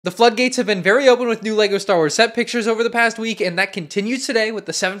The floodgates have been very open with new LEGO Star Wars set pictures over the past week, and that continues today with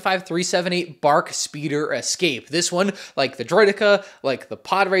the 75378 BARC Speeder Escape. This one, like the Droideka, like the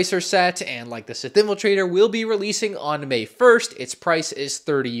Pod Racer set, and like the Sith Infiltrator, will be releasing on May 1st. Its price is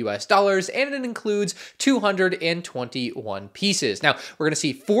 $30 US, and it includes 221 pieces. Now, we're going to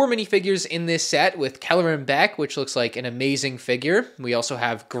see 4 minifigures in this set with Kelleran Beck, which looks like an amazing figure. We also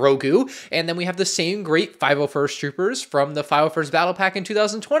have Grogu, and then we have the same great 501st Troopers from the 501st Battle Pack in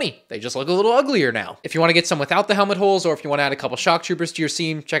 2020. They just look a little uglier now. If you want to get some without the helmet holes, or if you want to add a couple shock troopers to your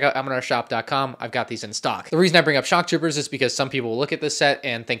scene, check out MandRproductions.com. I've got these in stock. The reason I bring up shock troopers is because some people will look at this set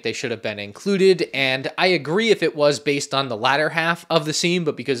and think they should have been included, and I agree if it was based on the latter half of the scene,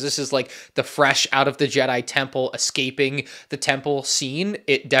 but because this is like the fresh out of the Jedi Temple, escaping the temple scene,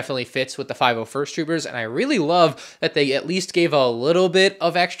 it definitely fits with the 501st Troopers, and I really love that they at least gave a little bit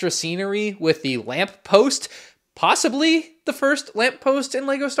of extra scenery with the lamp post, possibly the first lamppost in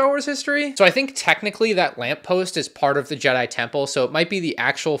LEGO Star Wars history. So I think technically that lamppost is part of the Jedi Temple, so it might be the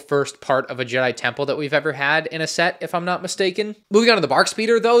actual first part of a Jedi Temple that we've ever had in a set, if I'm not mistaken. Moving on to the BARC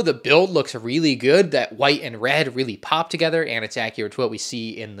Speeder, though, the build looks really good. That white and red really pop together, and it's accurate to what we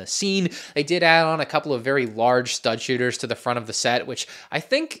see in the scene. They did add on a couple of very large stud shooters to the front of the set, which I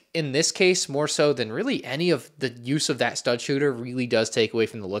think in this case, more so than really any of the use of that stud shooter, really does take away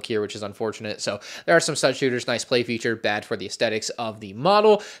from the look here, which is unfortunate. So there are some stud shooters, nice play feature, bad for the aesthetics of the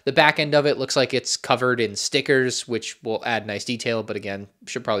model. The back end of it looks like it's covered in stickers, which will add nice detail, but again,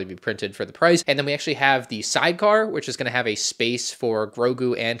 should probably be printed for the price. And then we actually have the sidecar, which is going to have a space for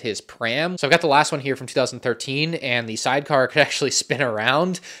Grogu and his pram. So I've got the last one here from 2013, and the sidecar could actually spin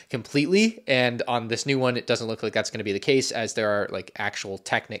around completely. And on this new one, it doesn't look like that's going to be the case, as there are like actual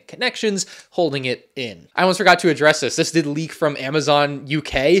Technic connections holding it in. I almost forgot to address this. This did leak from Amazon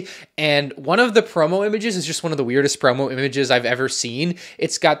UK, and one of the promo images is just one of the weirdest promo images I've ever seen.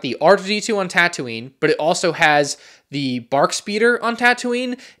 It's got the R2-D2 on Tatooine, but it also has the BARC Speeder on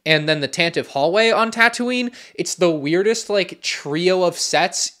Tatooine, and then the Tantive Hallway on Tatooine. It's the weirdest like trio of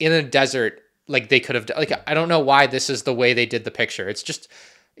sets in a desert. Like they could have, like, I don't know why this is the way they did the picture. It's just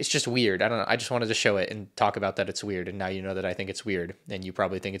weird. I don't know. I just wanted to show it and talk about that it's weird. And now you know that I think it's weird. And you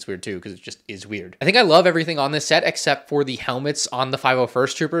probably think it's weird too, because it just is weird. I think I love everything on this set except for the helmets on the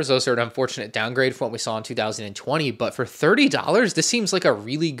 501st Troopers. Those are an unfortunate downgrade from what we saw in 2020. But for $30, this seems like a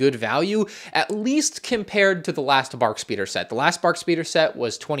really good value, at least compared to the last BARC Speeder set. The last BARC Speeder set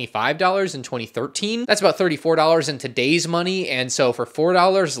was $25 in 2013. That's about $34 in today's money. And so for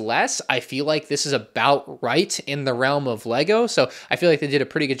 $4 less, I feel like this is about right in the realm of LEGO. So I feel like they did a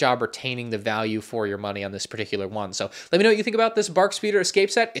pretty good job retaining the value for your money on this particular one. So let me know what you think about this BARC Speeder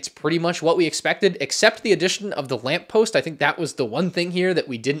Escape set. It's pretty much what we expected, except the addition of the lamppost. I think that was the one thing here that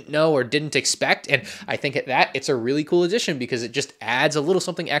we didn't know or didn't expect, and I think at that, it's a really cool addition because it just adds a little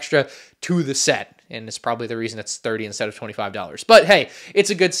something extra to the set, and it's probably the reason it's $30 instead of $25. But hey,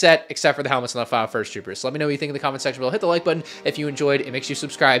 it's a good set, except for the helmets on the 501st Troopers. So let me know what you think in the comment section below. Hit the like button if you enjoyed. It makes you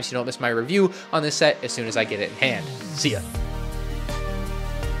subscribe so you don't miss my review on this set as soon as I get it in hand. See ya.